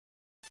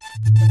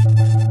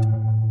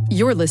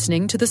You're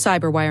listening to the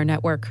Cyberwire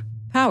Network,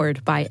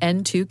 powered by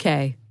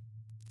N2K.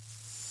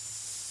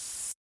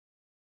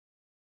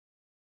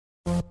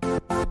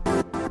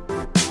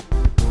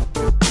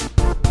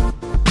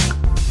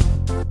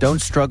 Don't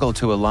struggle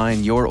to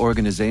align your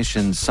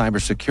organization's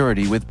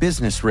cybersecurity with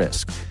business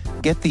risk.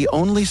 Get the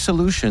only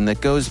solution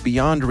that goes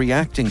beyond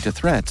reacting to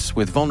threats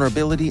with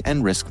vulnerability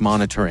and risk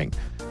monitoring.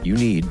 You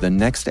need the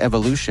next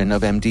evolution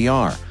of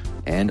MDR,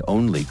 and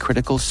only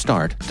Critical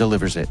Start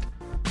delivers it.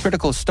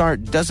 Critical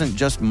Start doesn't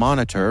just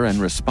monitor and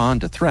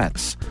respond to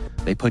threats.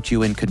 They put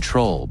you in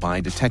control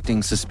by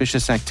detecting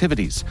suspicious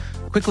activities,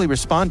 quickly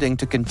responding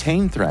to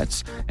contain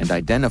threats, and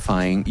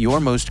identifying your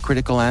most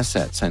critical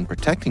assets and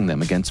protecting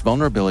them against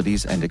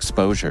vulnerabilities and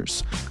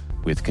exposures.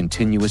 With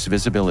continuous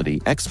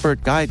visibility,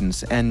 expert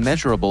guidance, and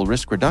measurable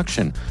risk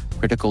reduction,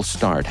 Critical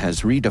Start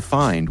has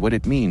redefined what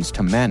it means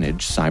to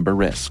manage cyber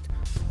risk.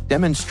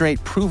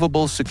 Demonstrate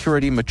provable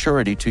security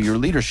maturity to your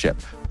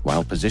leadership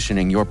while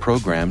positioning your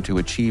program to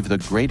achieve the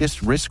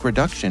greatest risk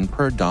reduction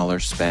per dollar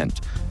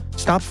spent.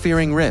 Stop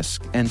fearing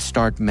risk and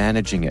start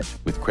managing it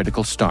with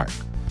Critical Start.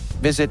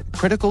 Visit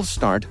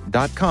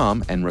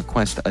criticalstart.com and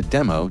request a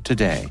demo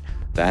today.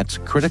 That's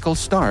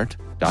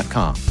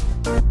criticalstart.com.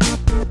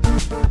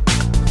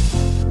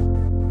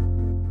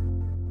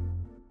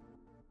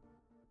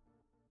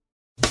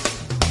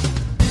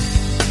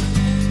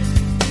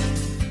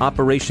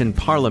 Operation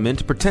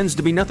Parliament pretends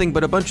to be nothing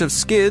but a bunch of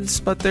skids,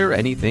 but they're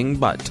anything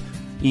but.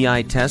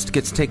 EITest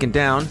gets taken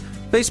down.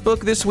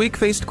 Facebook this week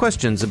faced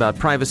questions about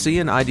privacy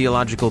and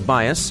ideological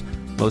bias.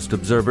 Most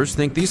observers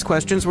think these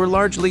questions were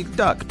largely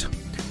ducked.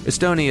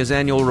 Estonia's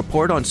annual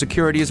report on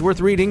security is worth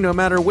reading no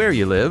matter where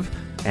you live,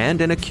 and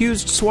an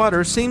accused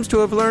swatter seems to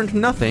have learned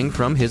nothing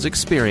from his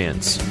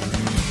experience.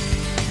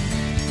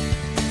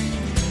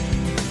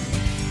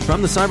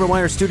 From the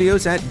Cyberwire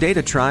studios at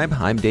Data Tribe,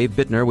 I'm Dave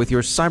Bittner with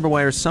your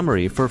Cyberwire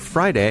summary for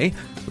Friday,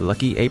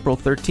 lucky April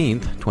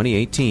 13th,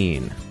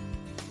 2018.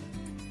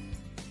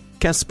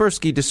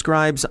 Kaspersky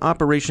describes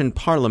Operation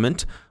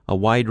Parliament, a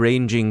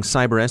wide-ranging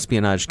cyber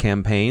espionage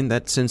campaign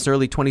that since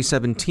early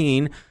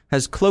 2017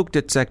 has cloaked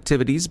its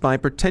activities by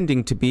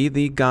pretending to be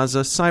the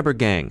Gaza Cyber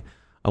Gang,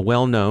 a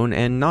well-known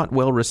and not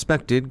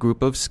well-respected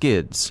group of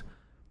skids.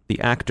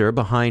 The actor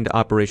behind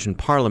Operation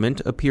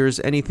Parliament appears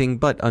anything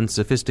but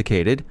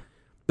unsophisticated.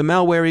 The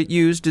malware it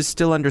used is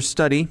still under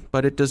study,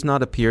 but it does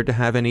not appear to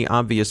have any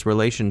obvious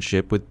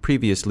relationship with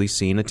previously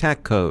seen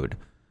attack code.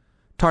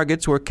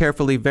 Targets were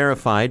carefully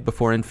verified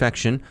before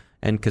infection,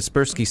 and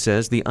Kaspersky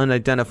says the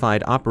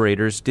unidentified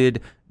operators did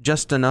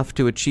just enough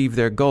to achieve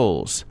their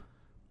goals.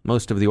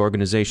 Most of the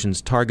organizations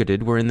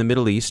targeted were in the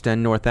Middle East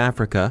and North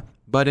Africa,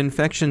 but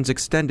infections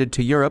extended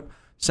to Europe,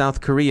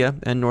 South Korea,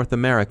 and North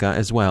America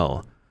as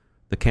well.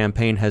 The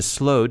campaign has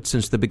slowed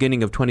since the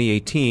beginning of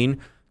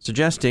 2018,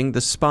 suggesting the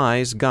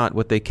spies got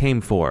what they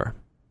came for.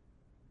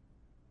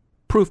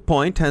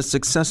 Proofpoint has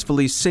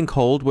successfully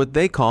sinkholed what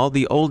they call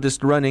the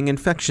oldest-running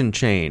infection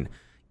chain,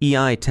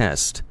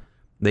 EITest.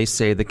 They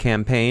say the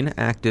campaign,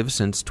 active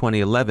since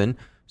 2011,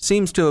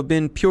 seems to have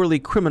been purely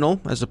criminal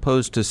as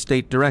opposed to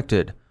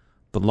state-directed.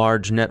 The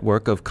large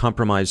network of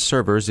compromised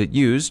servers it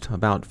used,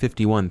 about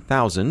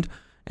 51,000,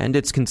 and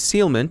its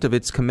concealment of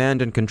its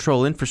command and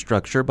control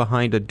infrastructure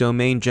behind a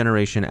domain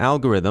generation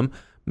algorithm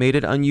made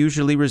it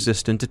unusually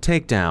resistant to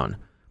takedown.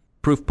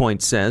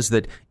 Proofpoint says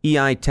that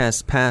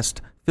EITest passed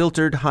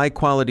filtered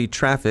high-quality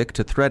traffic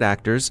to threat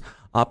actors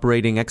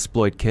operating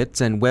exploit kits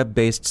and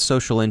web-based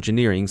social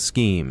engineering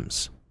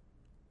schemes.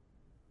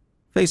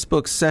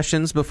 Facebook's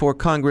sessions before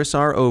Congress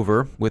are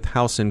over, with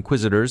House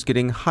inquisitors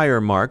getting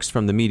higher marks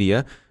from the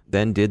media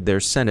than did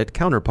their Senate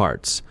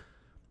counterparts.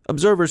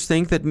 Observers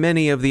think that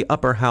many of the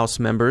upper house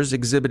members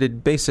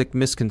exhibited basic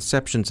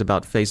misconceptions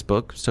about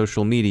Facebook,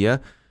 social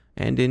media,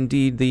 and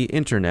indeed the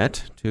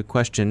Internet, to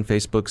question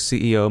Facebook's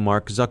CEO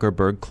Mark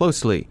Zuckerberg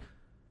closely.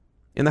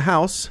 In the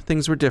House,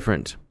 things were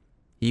different.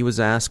 He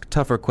was asked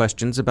tougher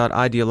questions about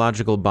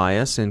ideological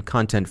bias and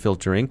content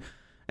filtering,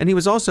 and he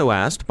was also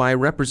asked by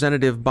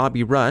Representative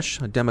Bobby Rush,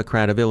 a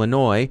Democrat of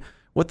Illinois,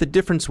 what the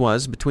difference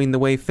was between the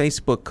way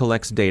Facebook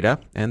collects data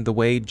and the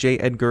way J.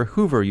 Edgar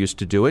Hoover used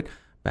to do it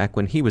back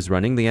when he was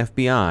running the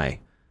FBI.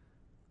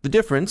 The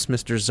difference,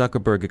 Mr.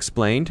 Zuckerberg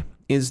explained,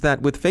 is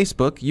that with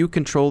Facebook, you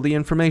control the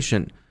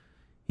information.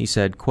 He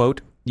said, quote,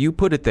 "You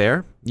put it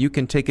there, you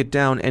can take it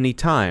down any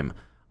time.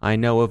 I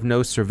know of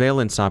no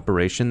surveillance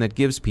operation that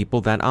gives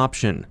people that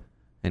option."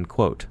 End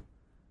quote.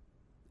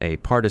 A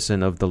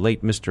partisan of the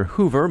late Mr.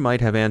 Hoover might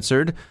have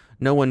answered,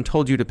 "No one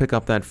told you to pick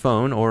up that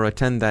phone or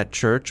attend that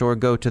church or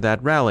go to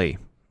that rally."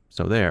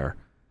 So there.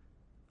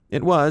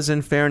 It was,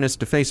 in fairness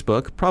to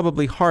Facebook,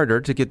 probably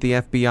harder to get the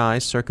FBI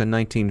circa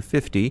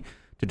 1950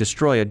 to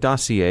destroy a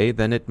dossier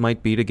than it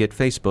might be to get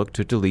Facebook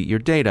to delete your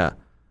data.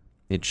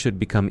 It should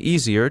become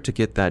easier to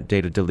get that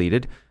data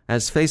deleted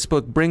as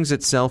Facebook brings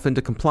itself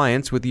into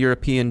compliance with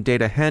European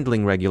data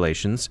handling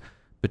regulations,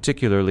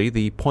 particularly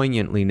the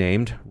poignantly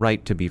named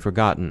right to be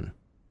forgotten.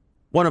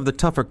 One of the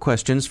tougher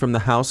questions from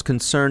the House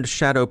concerned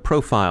shadow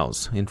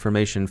profiles,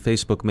 information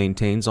Facebook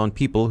maintains on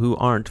people who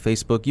aren't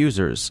Facebook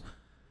users.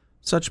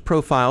 Such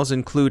profiles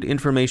include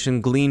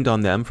information gleaned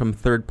on them from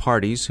third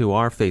parties who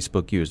are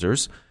Facebook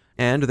users,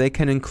 and they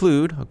can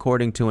include,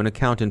 according to an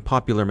account in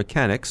Popular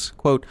Mechanics,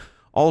 quote,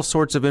 all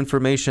sorts of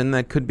information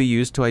that could be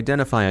used to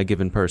identify a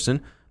given person,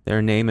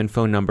 their name and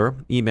phone number,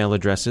 email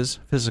addresses,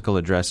 physical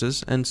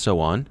addresses, and so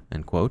on,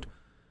 end quote.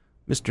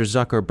 Mr.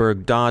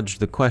 Zuckerberg dodged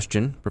the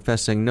question,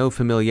 professing no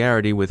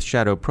familiarity with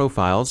shadow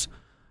profiles,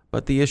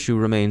 but the issue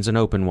remains an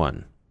open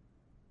one.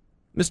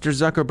 Mr.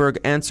 Zuckerberg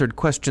answered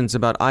questions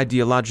about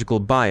ideological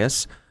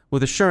bias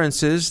with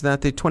assurances that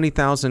the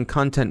 20,000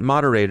 content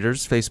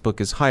moderators Facebook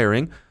is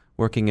hiring,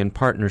 working in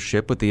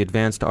partnership with the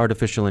advanced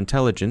artificial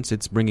intelligence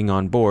it's bringing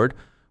on board,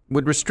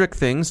 would restrict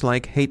things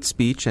like hate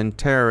speech and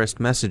terrorist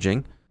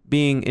messaging,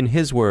 being, in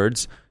his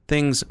words,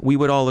 things we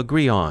would all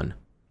agree on.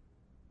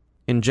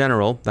 In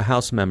general, the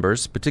House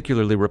members,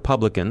 particularly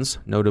Republicans,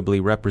 notably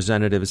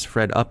Representatives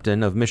Fred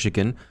Upton of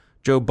Michigan,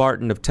 Joe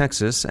Barton of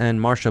Texas, and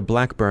Marsha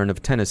Blackburn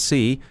of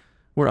Tennessee,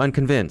 were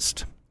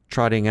unconvinced,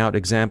 trotting out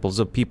examples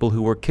of people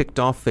who were kicked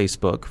off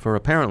Facebook for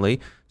apparently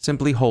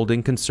simply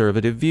holding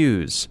conservative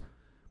views.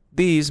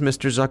 These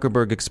Mr.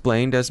 Zuckerberg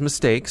explained as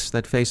mistakes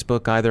that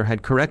Facebook either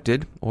had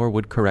corrected or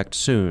would correct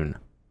soon.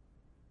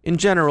 In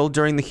general,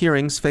 during the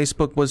hearings,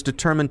 Facebook was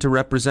determined to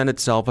represent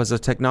itself as a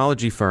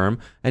technology firm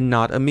and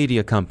not a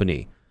media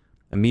company.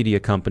 A media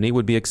company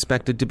would be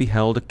expected to be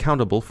held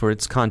accountable for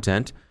its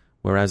content,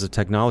 whereas a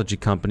technology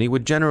company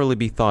would generally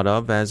be thought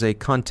of as a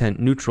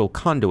content-neutral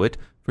conduit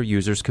for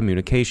users'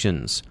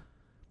 communications.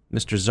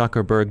 Mr.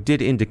 Zuckerberg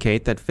did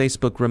indicate that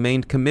Facebook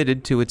remained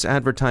committed to its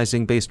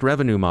advertising-based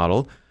revenue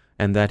model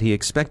and that he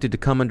expected to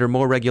come under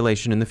more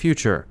regulation in the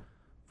future.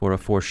 For a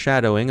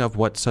foreshadowing of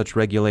what such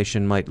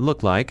regulation might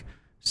look like,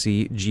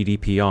 see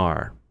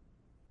GDPR.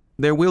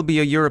 There will be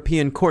a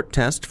European court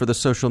test for the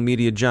social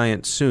media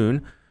giant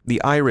soon.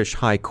 The Irish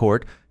High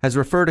Court has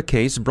referred a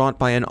case brought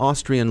by an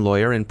Austrian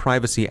lawyer and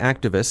privacy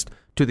activist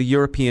to the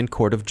European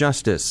Court of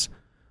Justice.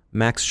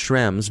 Max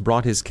Schrems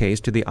brought his case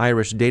to the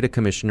Irish Data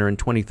Commissioner in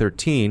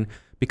 2013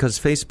 because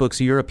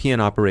Facebook's European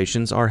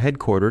operations are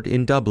headquartered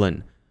in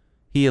Dublin.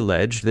 He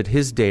alleged that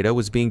his data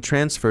was being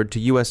transferred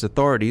to U.S.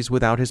 authorities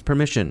without his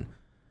permission.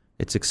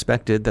 It's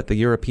expected that the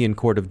European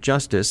Court of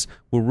Justice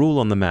will rule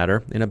on the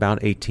matter in about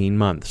 18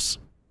 months.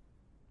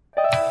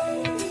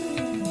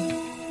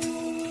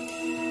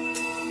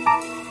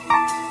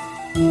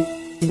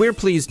 We're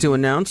pleased to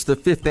announce the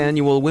 5th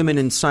annual Women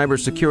in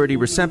Cybersecurity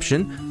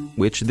reception,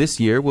 which this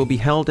year will be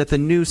held at the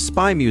new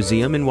Spy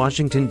Museum in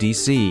Washington,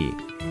 D.C.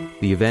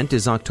 The event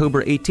is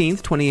October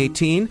 18th,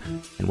 2018,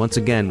 and once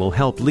again will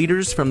help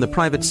leaders from the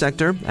private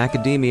sector,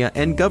 academia,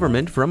 and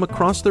government from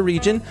across the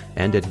region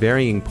and at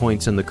varying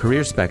points in the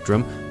career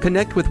spectrum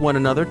connect with one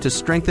another to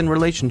strengthen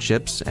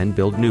relationships and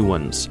build new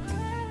ones.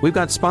 We've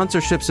got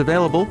sponsorships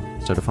available,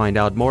 so to find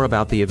out more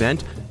about the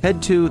event,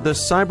 head to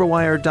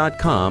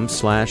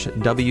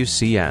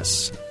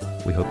thecyberwire.com/WCS.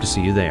 We hope to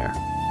see you there.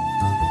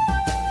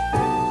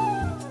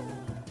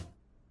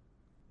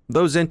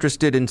 Those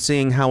interested in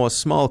seeing how a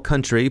small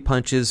country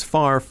punches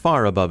far,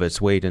 far above its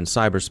weight in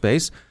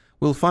cyberspace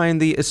will find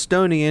the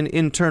Estonian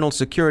Internal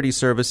Security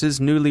Service's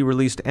newly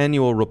released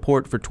annual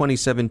report for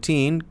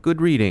 2017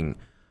 good reading.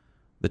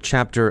 The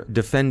chapter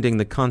Defending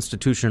the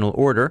Constitutional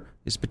Order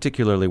is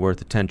particularly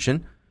worth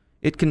attention.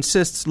 It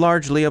consists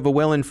largely of a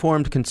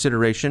well-informed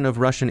consideration of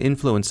Russian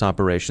influence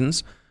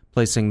operations,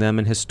 placing them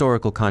in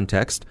historical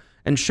context,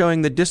 and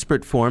showing the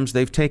disparate forms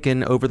they've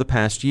taken over the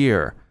past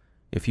year.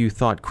 If you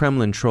thought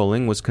Kremlin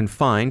trolling was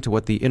confined to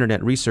what the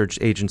Internet Research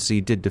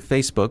Agency did to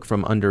Facebook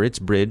from under its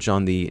bridge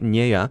on the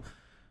Nea,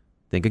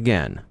 think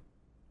again.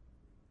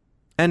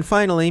 And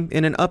finally,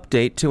 in an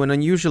update to an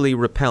unusually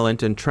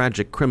repellent and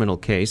tragic criminal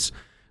case,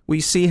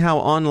 we see how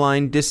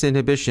online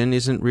disinhibition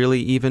isn't really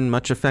even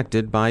much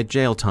affected by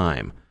jail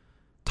time.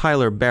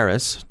 Tyler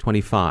Barris,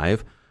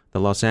 25,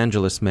 the Los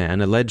Angeles man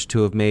alleged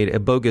to have made a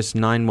bogus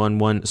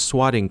 911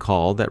 swatting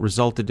call that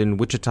resulted in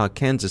Wichita,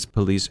 Kansas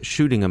police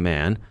shooting a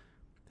man,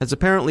 has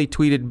apparently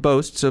tweeted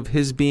boasts of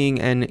his being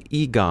an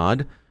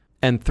e-god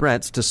and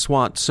threats to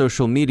swat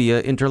social media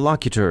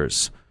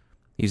interlocutors.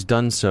 He's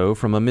done so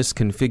from a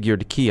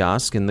misconfigured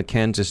kiosk in the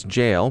Kansas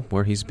jail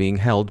where he's being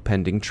held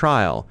pending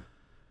trial.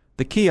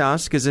 The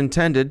kiosk is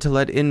intended to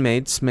let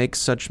inmates make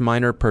such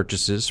minor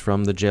purchases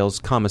from the jail's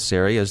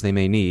commissary as they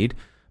may need,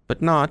 but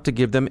not to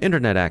give them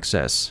internet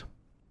access.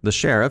 The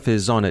sheriff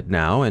is on it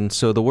now, and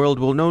so the world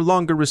will no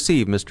longer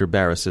receive Mr.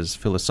 Barris's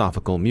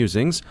philosophical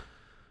musings.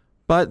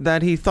 But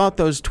that he thought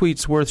those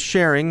tweets worth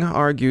sharing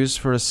argues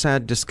for a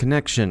sad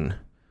disconnection.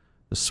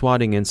 The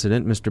swatting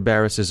incident Mr.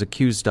 Barris is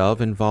accused of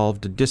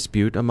involved a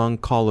dispute among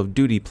Call of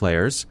Duty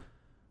players.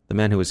 The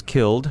man who was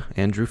killed,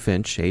 Andrew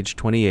Finch, age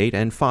 28,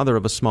 and father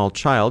of a small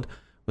child,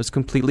 was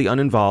completely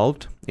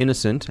uninvolved,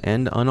 innocent,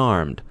 and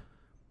unarmed.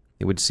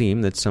 It would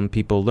seem that some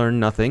people learn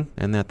nothing,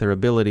 and that their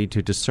ability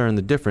to discern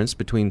the difference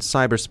between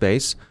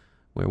cyberspace,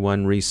 where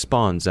one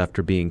respawns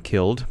after being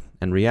killed,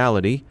 and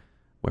reality,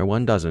 where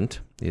one doesn't,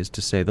 is,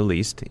 to say the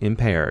least,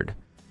 impaired.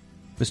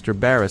 Mr.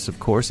 Barris, of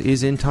course,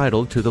 is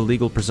entitled to the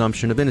legal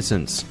presumption of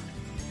innocence.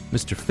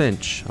 Mr.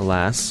 Finch,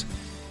 alas,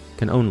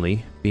 can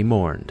only be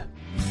mourned.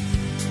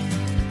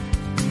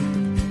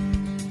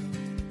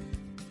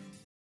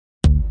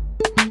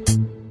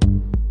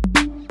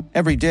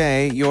 Every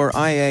day, your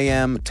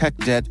IAM tech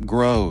debt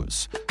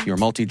grows. Your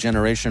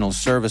multi-generational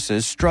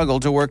services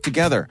struggle to work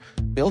together.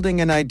 Building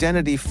an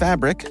identity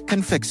fabric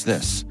can fix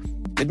this.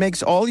 It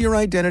makes all your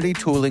identity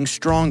tooling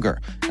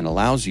stronger and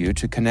allows you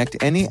to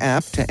connect any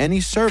app to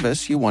any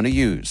service you want to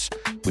use,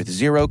 with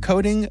zero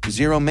coding,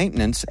 zero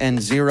maintenance,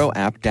 and zero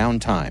app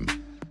downtime.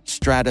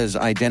 Strata's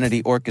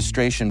identity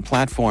orchestration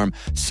platform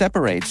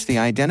separates the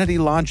identity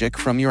logic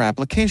from your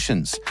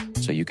applications,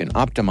 so you can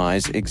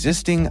optimize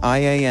existing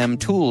IAM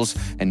tools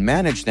and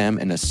manage them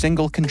in a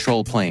single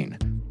control plane.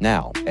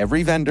 Now,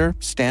 every vendor,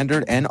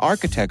 standard, and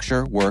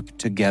architecture work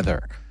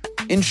together.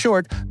 In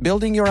short,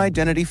 building your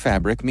identity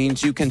fabric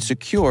means you can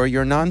secure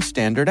your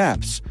non-standard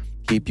apps,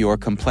 keep your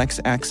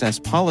complex access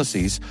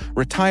policies,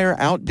 retire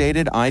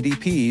outdated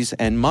IDPs,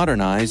 and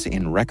modernize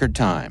in record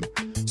time.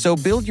 So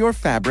build your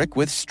fabric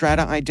with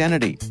Strata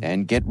Identity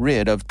and get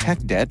rid of tech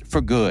debt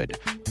for good.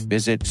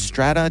 Visit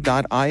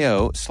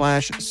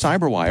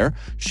strata.io/cyberwire,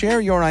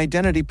 share your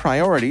identity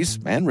priorities,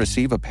 and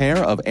receive a pair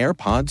of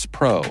AirPods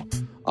Pro.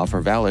 Offer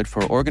valid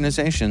for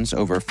organizations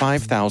over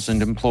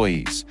 5,000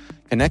 employees.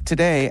 Connect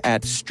today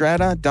at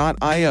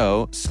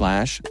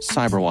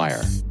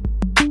strata.io/cyberwire.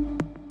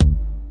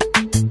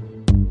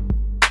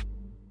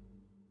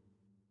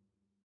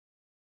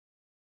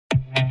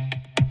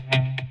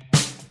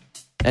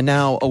 And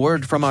now, a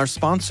word from our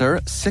sponsor,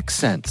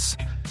 6sense.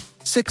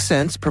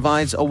 6sense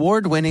provides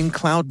award-winning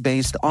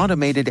cloud-based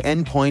automated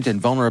endpoint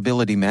and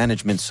vulnerability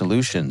management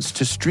solutions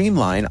to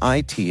streamline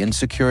IT and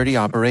security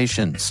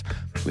operations.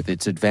 With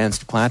its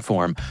advanced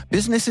platform,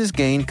 businesses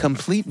gain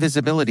complete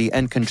visibility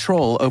and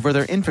control over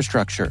their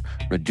infrastructure,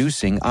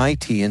 reducing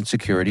IT and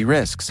security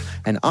risks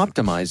and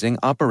optimizing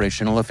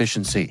operational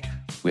efficiency.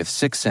 With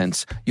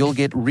 6sense, you'll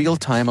get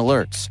real-time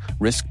alerts,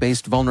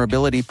 risk-based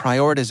vulnerability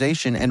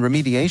prioritization and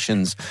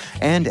remediations,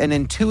 and an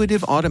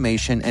intuitive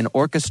automation and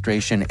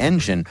orchestration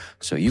engine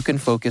so you can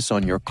focus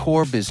on your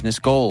core business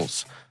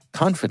goals,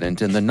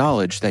 confident in the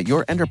knowledge that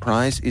your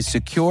enterprise is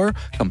secure,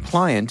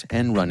 compliant,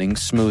 and running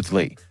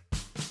smoothly.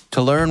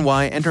 To learn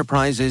why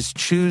enterprises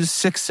choose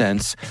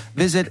 6sense,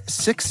 visit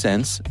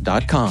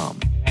 6sense.com.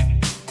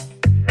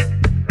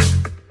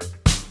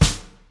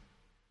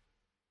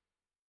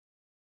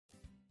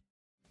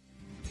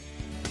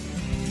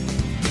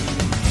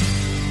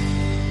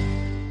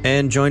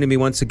 And joining me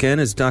once again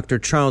is Dr.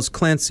 Charles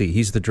Clancy.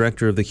 He's the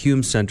director of the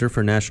Hume Center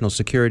for National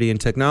Security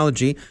and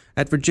Technology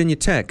at Virginia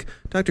Tech.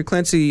 Dr.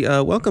 Clancy,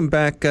 welcome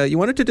back. You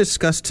wanted to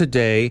discuss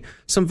today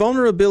some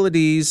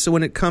vulnerabilities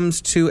when it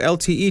comes to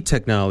LTE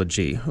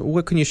technology.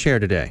 What can you share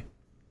today?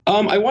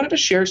 I wanted to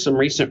share some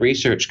recent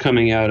research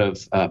coming out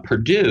of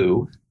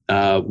Purdue,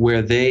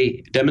 where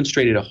they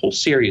demonstrated a whole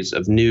series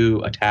of new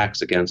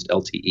attacks against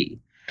LTE.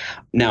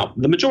 Now,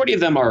 the majority of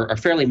them are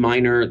fairly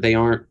minor. They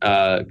aren't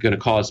going to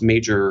cause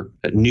major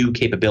new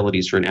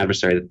capabilities for an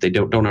adversary that they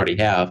don't already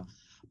have.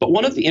 But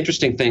one of the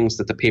interesting things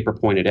that the paper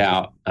pointed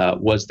out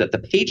was that the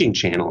paging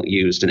channel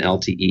used in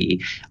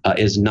LTE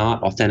is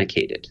not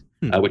authenticated,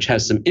 which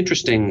has some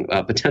interesting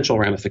potential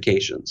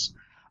ramifications.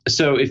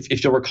 So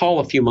if you'll recall,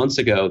 a few months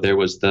ago, there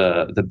was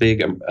the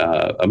big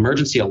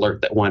emergency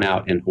alert that went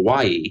out in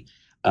Hawaii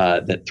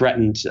that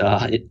threatened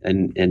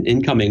an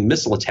incoming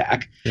missile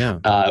attack,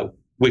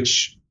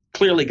 which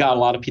clearly got a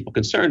lot of people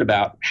concerned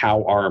about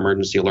how our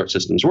emergency alert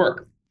systems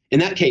work. In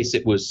that case,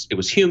 it was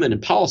human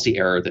and policy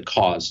error that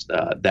caused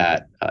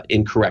that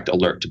incorrect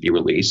alert to be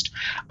released.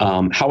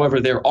 However,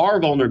 there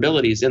are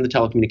vulnerabilities in the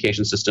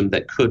telecommunications system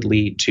that could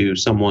lead to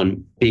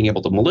someone being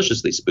able to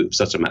maliciously spoof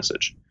such a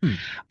message.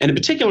 And in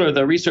particular,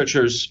 the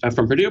researchers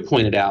from Purdue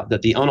pointed out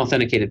that the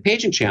unauthenticated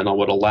paging channel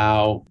would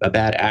allow a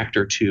bad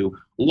actor to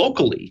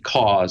locally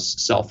cause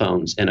cell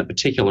phones in a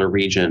particular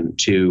region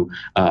to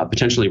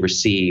potentially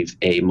receive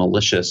a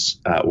malicious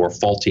or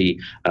faulty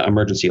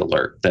emergency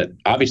alert that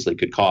obviously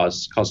could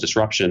cause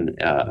disruption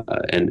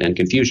and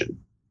confusion.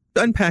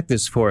 Unpack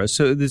this for us.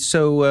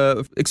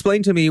 So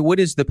explain to me, what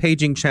is the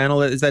paging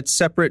channel? Is that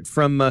separate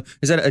from,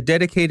 is that a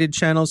dedicated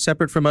channel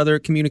separate from other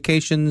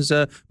communications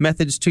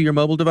methods to your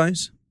mobile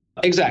device?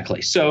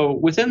 Exactly. So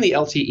within the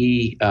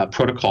LTE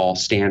protocol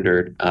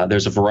standard,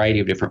 there's a variety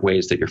of different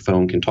ways that your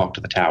phone can talk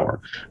to the tower.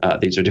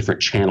 These are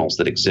different channels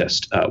that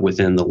exist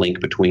within the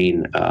link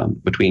between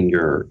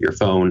your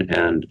phone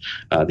and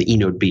the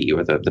eNode B,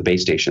 or the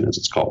base station as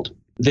it's called.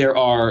 There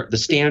are the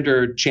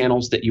standard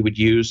channels that you would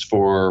use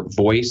for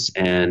voice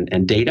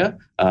and data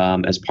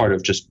as part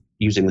of just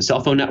using the cell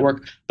phone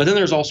network. But then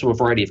there's also a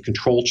variety of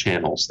control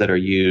channels that are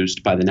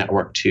used by the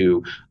network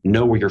to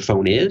know where your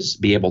phone is,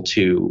 be able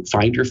to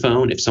find your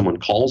phone if someone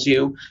calls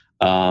you,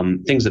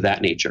 things of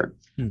that nature.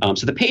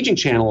 So the paging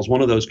channel is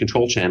one of those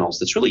control channels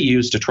that's really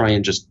used to try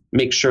and just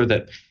make sure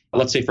that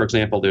let's say, for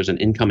example, there's an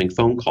incoming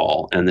phone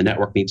call and the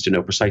network needs to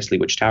know precisely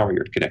which tower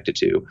you're connected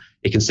to.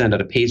 It can send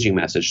out a paging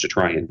message to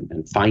try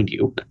and find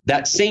you.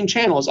 That same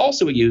channel is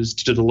also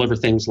used to deliver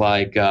things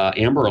like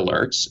Amber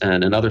Alerts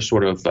and another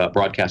sort of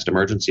broadcast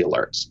emergency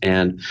alerts.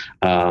 And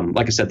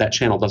like I said, that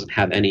channel doesn't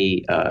have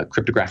any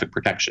cryptographic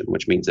protection,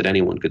 which means that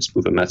anyone could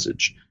spoof a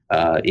message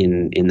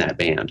in that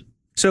band.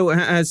 So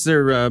has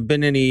there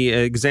been any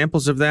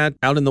examples of that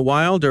out in the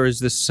wild, or is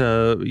this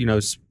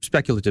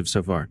speculative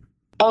so far?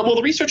 Well,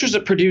 the researchers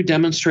at Purdue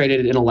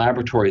demonstrated in a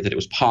laboratory that it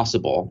was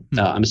possible.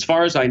 As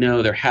far as I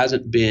know, there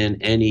hasn't been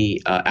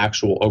any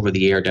actual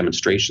over-the-air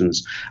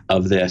demonstrations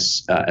of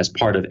this as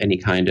part of any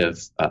kind of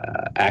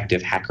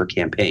active hacker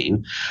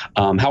campaign.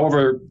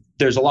 However,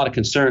 there's a lot of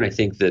concern, I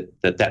think,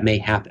 that may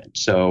happen.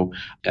 So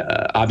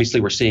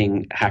obviously, we're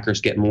seeing hackers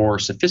get more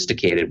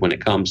sophisticated when it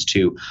comes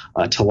to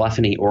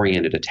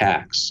telephony-oriented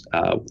attacks.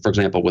 For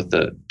example, with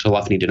the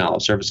telephony denial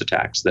of service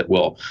attacks that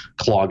will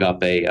clog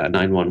up a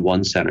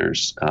 911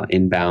 center's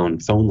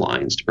inbound phone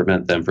lines to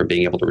prevent them from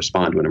being able to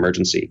respond to an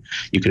emergency.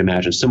 You can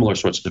imagine similar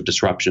sorts of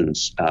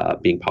disruptions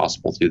being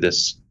possible through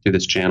this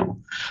channel.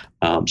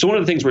 So one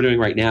of the things we're doing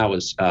right now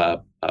is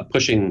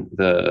pushing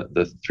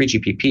the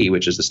 3GPP,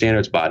 which is the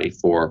standards body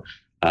for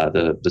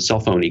the cell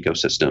phone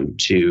ecosystem,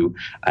 to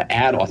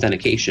add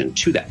authentication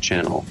to that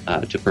channel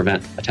to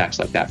prevent attacks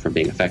like that from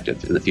being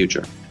effective in the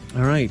future.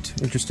 All right.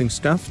 Interesting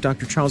stuff.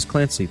 Dr. Charles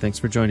Clancy, thanks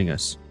for joining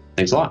us.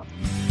 Thanks a lot.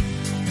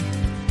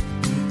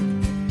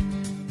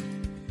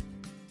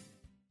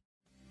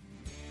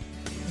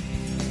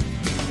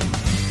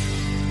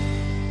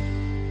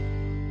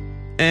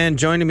 And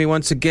joining me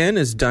once again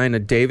is Dinah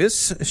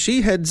Davis.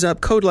 She heads up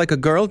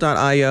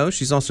codelikeagirl.io.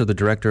 She's also the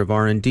director of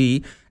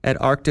R&D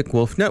at Arctic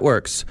Wolf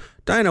Networks.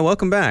 Dinah,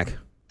 welcome back.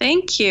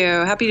 Thank you.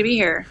 Happy to be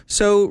here.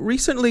 So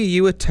recently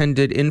you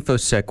attended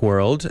InfoSec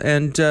World,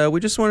 and we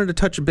just wanted to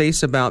touch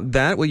base about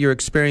that, what your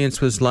experience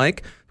was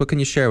like. What can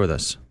you share with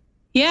us?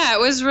 Yeah, it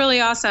was really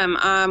awesome.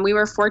 We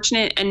were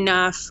fortunate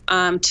enough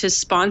to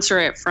sponsor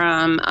it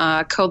from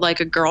Code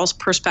Like a Girl's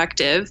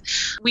perspective.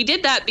 We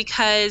did that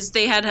because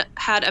they had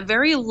a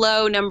very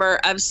low number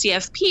of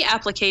CFP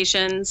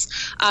applications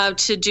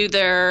to do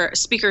their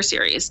speaker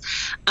series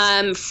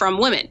from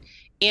women.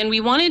 And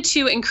we wanted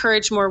to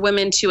encourage more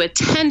women to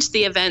attend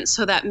the event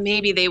so that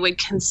maybe they would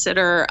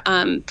consider,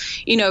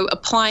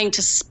 applying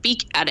to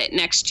speak at it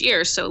next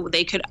year so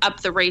they could up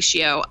the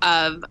ratio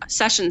of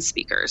session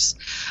speakers.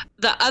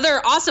 The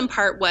other awesome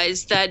part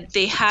was that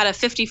they had a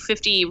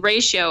 50-50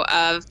 ratio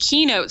of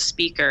keynote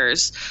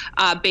speakers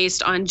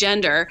based on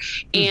gender.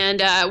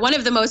 And one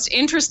of the most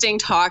interesting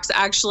talks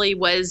actually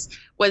was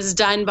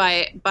done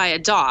by a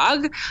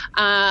dog,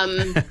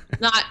 not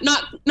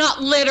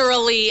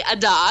literally a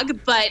dog,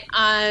 but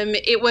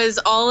it was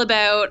all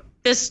about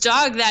this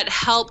dog that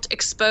helped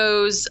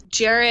expose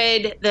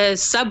Jared, the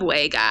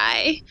subway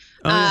guy.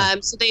 Oh, yeah.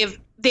 So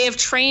they have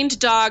trained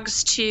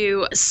dogs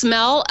to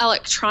smell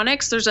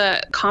electronics. There's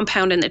a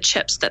compound in the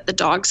chips that the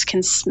dogs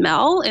can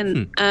smell.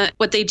 And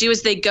what they do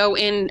is they go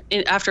in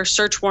after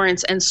search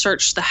warrants and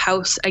search the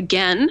house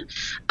again.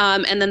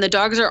 And then the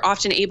dogs are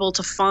often able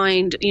to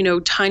find,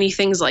 tiny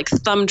things like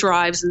thumb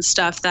drives and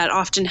stuff that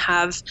often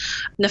have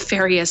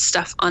nefarious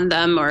stuff on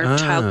them, or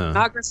child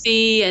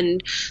pornography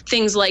and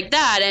things like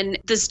that. And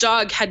this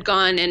dog had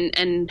gone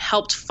and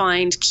helped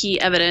find key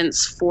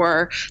evidence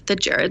for the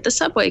Jared the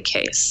Subway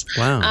case.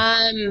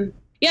 Wow.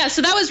 Yeah,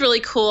 so that was really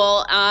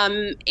cool.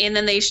 And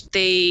then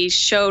they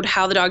showed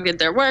how the dog did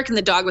their work, and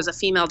the dog was a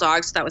female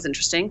dog, so that was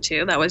interesting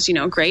too. That was,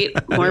 great.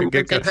 More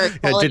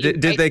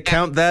did they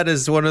count that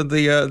as one of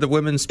the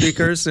women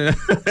speakers in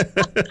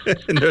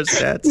their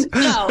stats?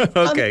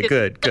 No. Okay,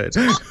 good.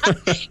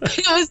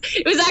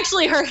 It was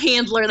actually her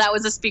handler that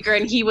was a speaker,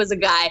 and he was a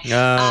guy.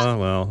 Oh,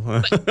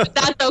 well. but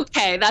that's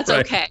okay. That's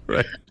right, okay.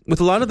 Right. With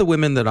a lot of the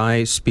women that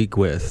I speak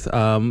with,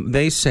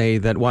 they say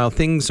that while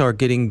things are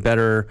getting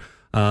better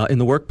in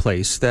the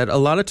workplace, that a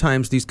lot of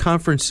times these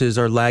conferences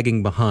are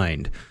lagging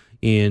behind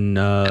in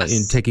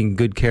taking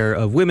good care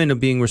of women, of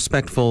being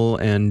respectful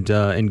and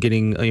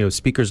getting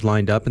speakers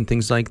lined up and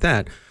things like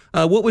that.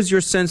 What was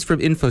your sense from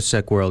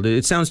InfoSec World?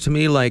 It sounds to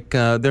me like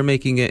they're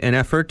making an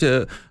effort.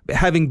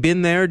 Having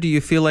been there, do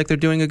you feel like they're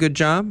doing a good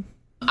job?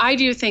 I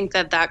do think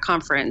that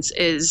conference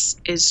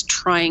is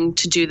trying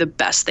to do the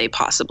best they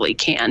possibly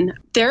can.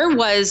 There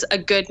was a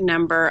good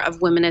number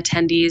of women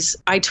attendees.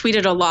 I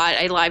tweeted a lot.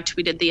 I live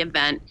tweeted the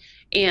event.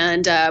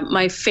 And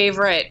my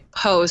favorite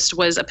post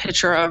was a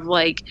picture of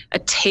like a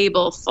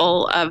table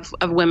full of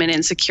women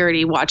in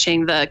security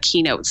watching the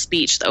keynote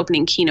speech, the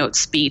opening keynote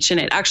speech. And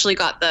it actually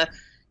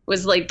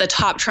was like the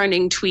top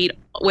trending tweet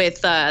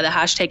with the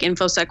hashtag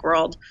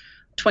InfoSecWorld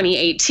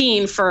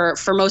 2018 for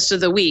most of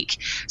the week.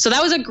 So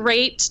that was a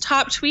great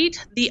top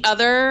tweet. The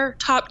other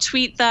top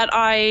tweet that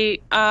I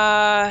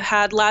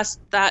had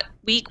that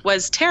week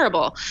was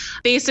terrible.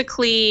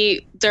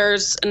 Basically,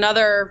 there's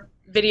another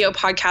video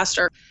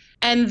podcaster,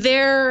 and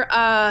their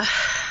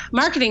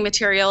marketing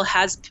material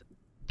has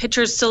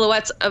pictures,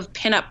 silhouettes of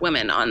pinup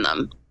women on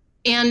them.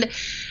 And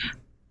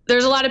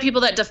There's a lot of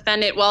people that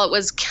defend it. Well,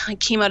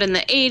 came out in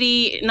the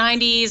 80s,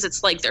 90s.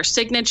 It's like their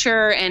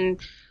signature. And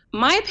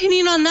my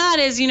opinion on that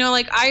is,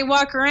 like I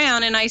walk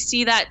around and I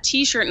see that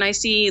T-shirt and I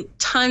see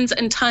tons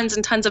and tons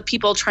and tons of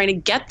people trying to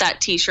get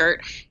that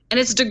T-shirt, and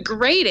it's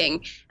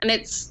degrading, and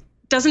it's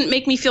doesn't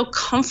make me feel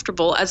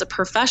comfortable as a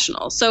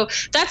professional. So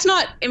that's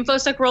not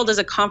InfoSec World as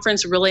a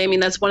conference, really. I mean,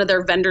 that's one of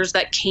their vendors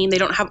that came. They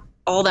don't have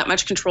all that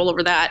much control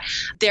over that.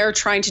 They're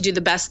trying to do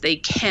the best they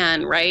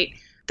can, right?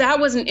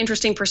 That was an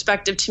interesting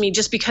perspective to me.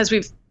 Just because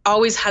we've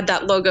always had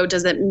that logo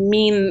doesn't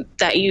mean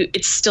that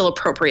it's still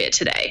appropriate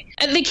today.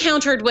 And they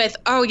countered with,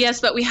 oh,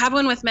 yes, but we have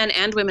one with men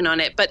and women on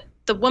it. But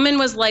the woman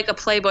was like a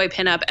Playboy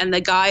pinup, and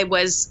the guy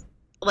was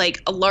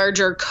like a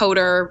larger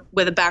coder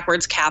with a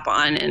backwards cap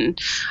on. And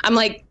I'm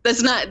like,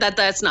 that's not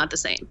the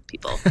same,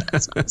 people.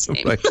 That's not the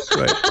same.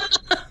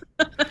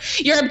 Right.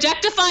 You're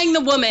objectifying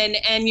the woman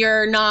and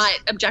you're not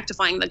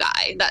objectifying the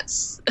guy.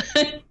 That's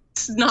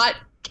not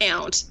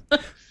count.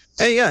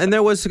 Hey, yeah, and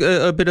there was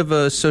a bit of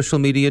a social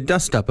media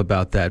dust-up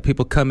about that.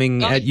 People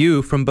coming at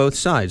you from both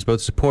sides,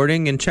 both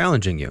supporting and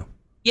challenging you.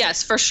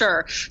 Yes, for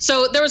sure.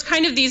 So there was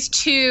kind of these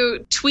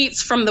two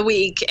tweets from the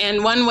week,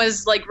 and one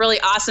was like really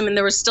awesome, and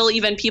there was still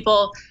even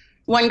people,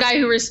 one guy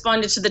who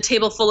responded to the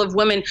table full of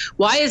women,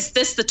 why is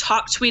this the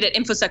top tweet at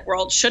InfoSec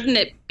World? Shouldn't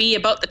it be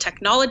about the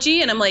technology?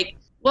 And I'm like,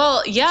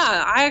 well,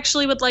 yeah, I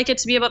actually would like it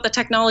to be about the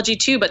technology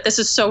too, but this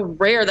is so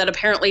rare that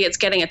apparently it's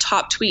getting a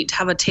top tweet to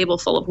have a table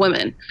full of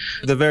women.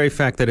 The very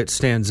fact that it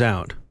stands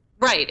out.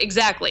 Right,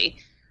 exactly.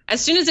 As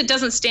soon as it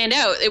doesn't stand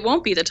out, it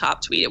won't be the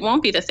top tweet. It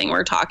won't be the thing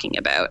we're talking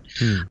about.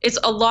 It's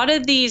a lot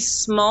of these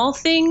small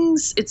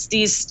things. It's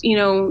these,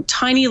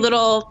 tiny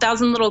little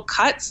 1,000 little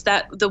cuts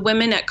that the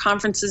women at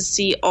conferences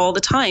see all the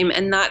time.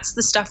 And that's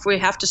the stuff we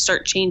have to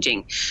start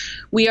changing.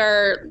 We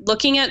are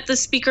looking at the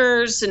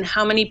speakers and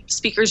how many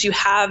speakers you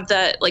have,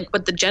 that like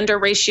what the gender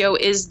ratio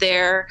is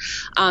there.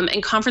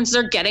 And conferences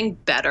are getting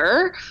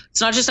better. It's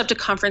not just up to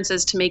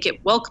conferences to make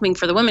it welcoming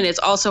for the women. It's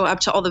also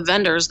up to all the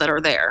vendors that are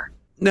there.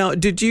 Now,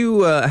 did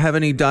you have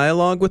any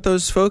dialogue with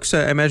those folks?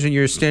 I imagine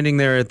you're standing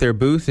there at their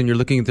booth and you're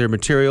looking at their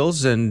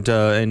materials, and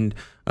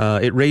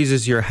it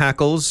raises your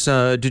hackles.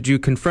 Did you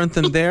confront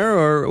them there,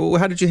 or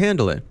how did you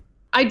handle it?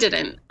 I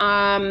didn't.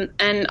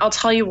 And I'll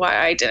tell you why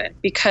I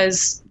didn't.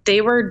 Because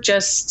they were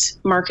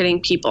just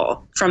marketing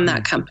people from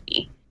that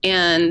company.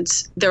 And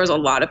there was a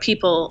lot of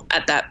people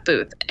at that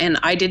booth. And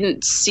I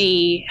didn't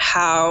see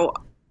how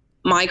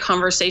my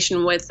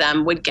conversation with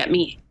them would get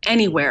me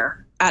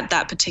anywhere at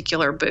that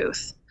particular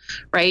booth.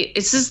 Right?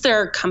 This is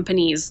their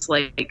company's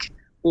like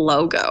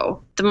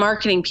logo. The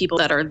marketing people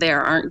that are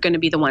there aren't going to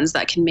be the ones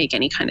that can make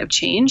any kind of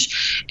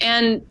change.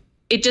 And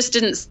it just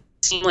didn't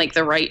seem like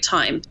the right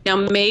time. Now,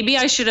 maybe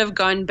I should have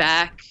gone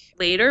back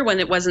later when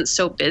it wasn't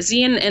so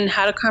busy and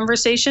had a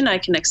conversation. I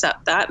can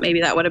accept that.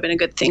 Maybe that would have been a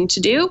good thing to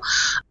do.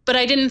 But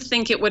I didn't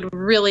think it would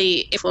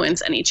really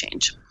influence any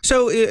change.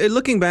 So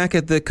looking back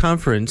at the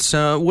conference,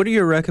 what are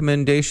your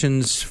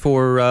recommendations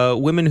for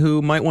women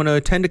who might want to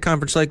attend a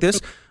conference like this?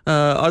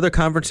 Other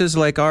conferences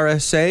like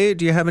RSA,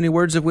 do you have any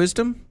words of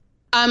wisdom?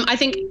 I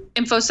think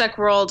InfoSec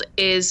World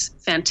is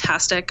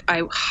fantastic.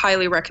 I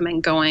highly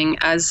recommend going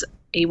as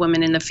a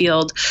woman in the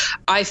field.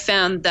 I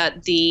found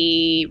that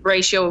the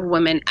ratio of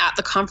women at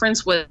the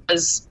conference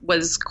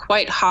was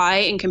quite high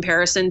in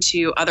comparison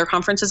to other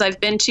conferences I've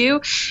been to,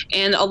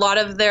 and a lot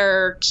of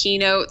their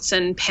keynotes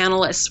and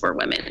panelists were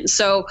women.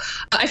 So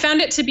I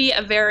found it to be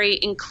a very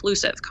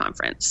inclusive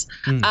conference.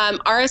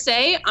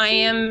 RSA, I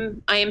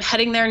am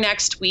heading there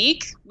next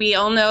week. We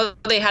all know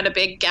they had a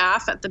big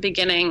gaffe at the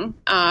beginning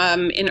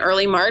in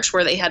early March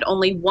where they had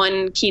only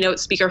one keynote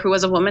speaker who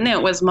was a woman.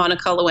 It was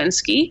Monica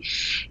Lewinsky.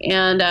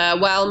 And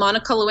while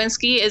Monica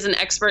Lewinsky is an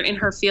expert in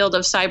her field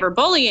of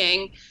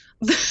cyberbullying,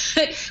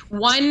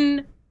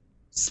 one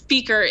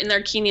speaker in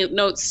their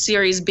keynote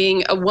series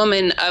being a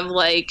woman of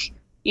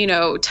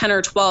 10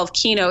 or 12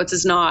 keynotes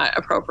is not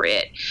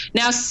appropriate.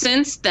 Now,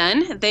 since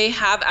then, they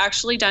have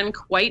actually done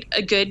quite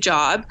a good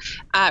job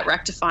at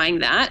rectifying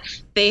that.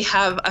 They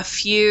have a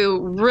few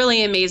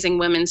really amazing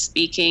women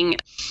speaking.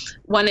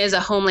 One is a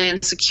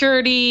Homeland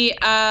Security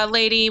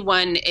lady.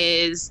 One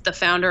is the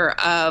founder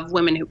of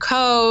Women Who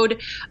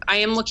Code. I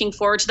am looking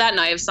forward to that,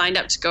 and I have signed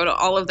up to go to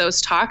all of those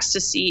talks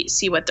to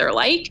see what they're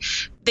like.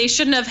 They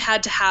shouldn't have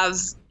had to have,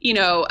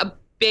 a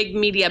big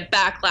media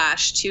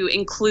backlash to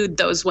include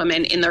those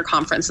women in their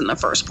conference in the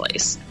first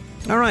place.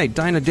 All right,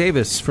 Dinah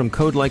Davis from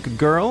Code Like a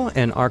Girl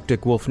and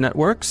Arctic Wolf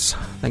Networks.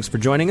 Thanks for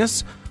joining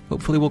us.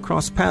 Hopefully we'll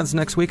cross paths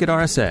next week at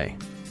RSA.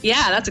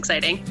 Yeah, that's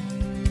exciting.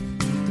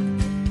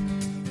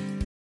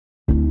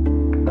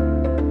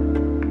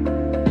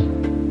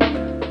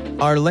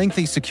 Are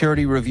lengthy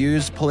security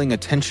reviews pulling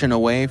attention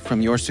away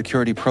from your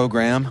security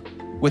program?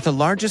 With the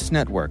largest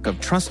network of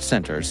trust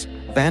centers,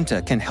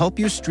 Vanta can help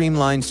you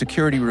streamline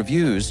security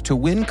reviews to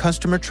win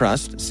customer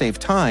trust, save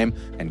time,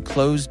 and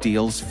close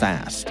deals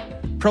fast.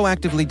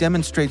 Proactively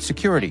demonstrate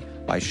security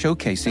by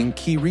showcasing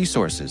key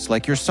resources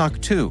like your SOC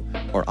 2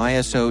 or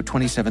ISO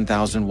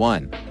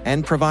 27001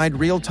 and provide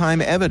real-time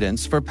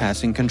evidence for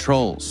passing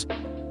controls.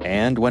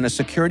 And when a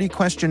security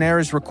questionnaire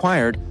is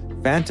required,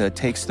 Vanta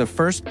takes the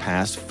first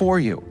pass for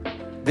you.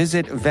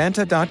 Visit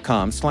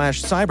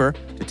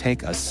vanta.com/cyber to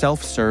take a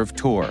self-serve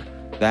tour.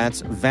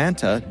 That's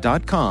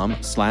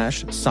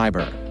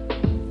vanta.com/cyber.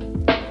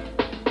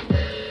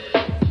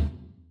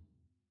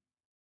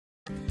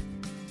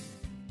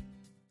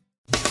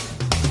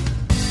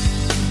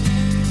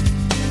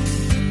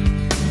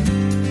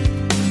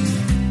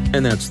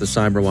 And that's the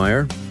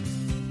Cyberwire.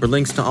 For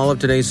links to all of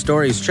today's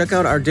stories, check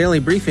out our daily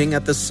briefing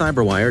at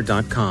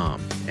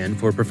thecyberwire.com. And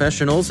for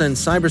professionals and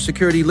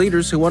cybersecurity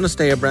leaders who want to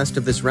stay abreast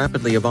of this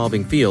rapidly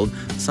evolving field,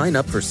 sign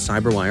up for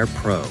Cyberwire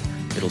Pro.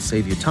 It'll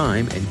save you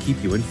time and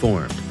keep you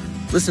informed.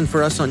 Listen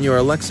for us on your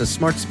Alexa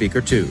smart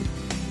speaker, too.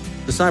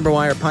 The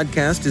Cyberwire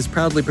podcast is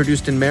proudly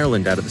produced in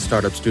Maryland out of the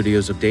startup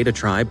studios of Data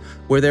Tribe,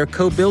 where they're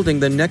co-building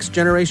the next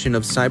generation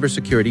of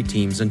cybersecurity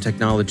teams and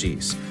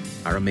technologies.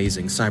 Our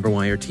amazing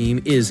Cyberwire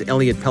team is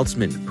Elliot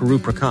Peltzman, Puru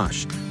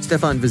Prakash,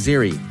 Stefan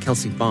Vaziri,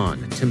 Kelsey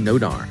Bond, Tim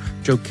Nodar,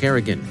 Joe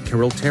Kerrigan,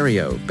 Carol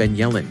Terrio, Ben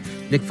Yellen,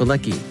 Nick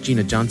Valecki,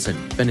 Gina Johnson,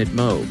 Bennett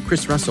Moe,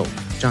 Chris Russell,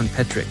 John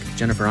Petrick,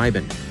 Jennifer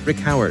Iben, Rick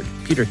Howard,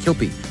 Peter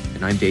Kilpie,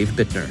 and I'm Dave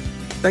Bittner.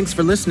 Thanks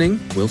for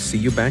listening. We'll see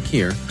you back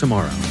here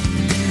tomorrow.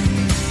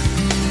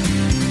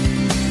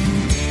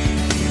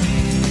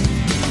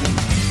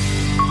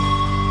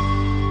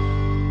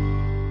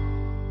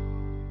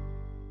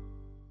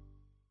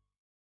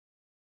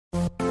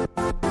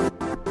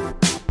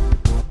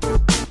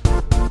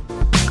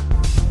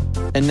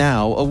 And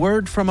now, a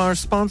word from our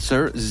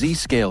sponsor,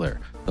 Zscaler,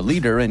 the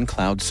leader in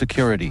cloud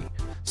security.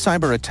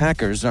 Cyber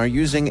attackers are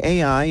using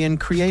AI in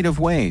creative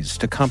ways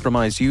to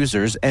compromise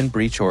users and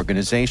breach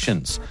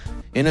organizations.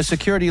 In a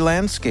security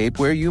landscape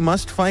where you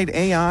must fight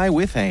AI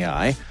with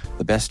AI,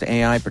 the best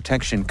AI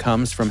protection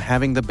comes from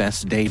having the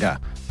best data.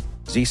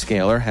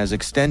 Zscaler has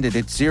extended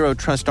its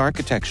zero-trust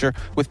architecture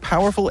with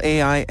powerful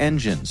AI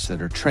engines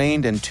that are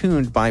trained and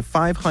tuned by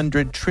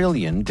 500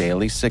 trillion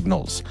daily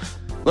signals.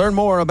 Learn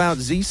more about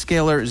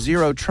Zscaler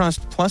Zero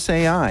Trust Plus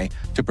AI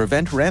to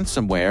prevent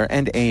ransomware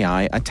and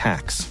AI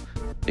attacks.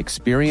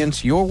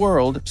 Experience your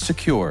world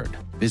secured.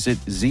 Visit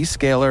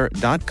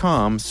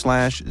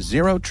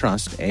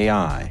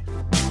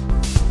zscaler.com/zerotrustai.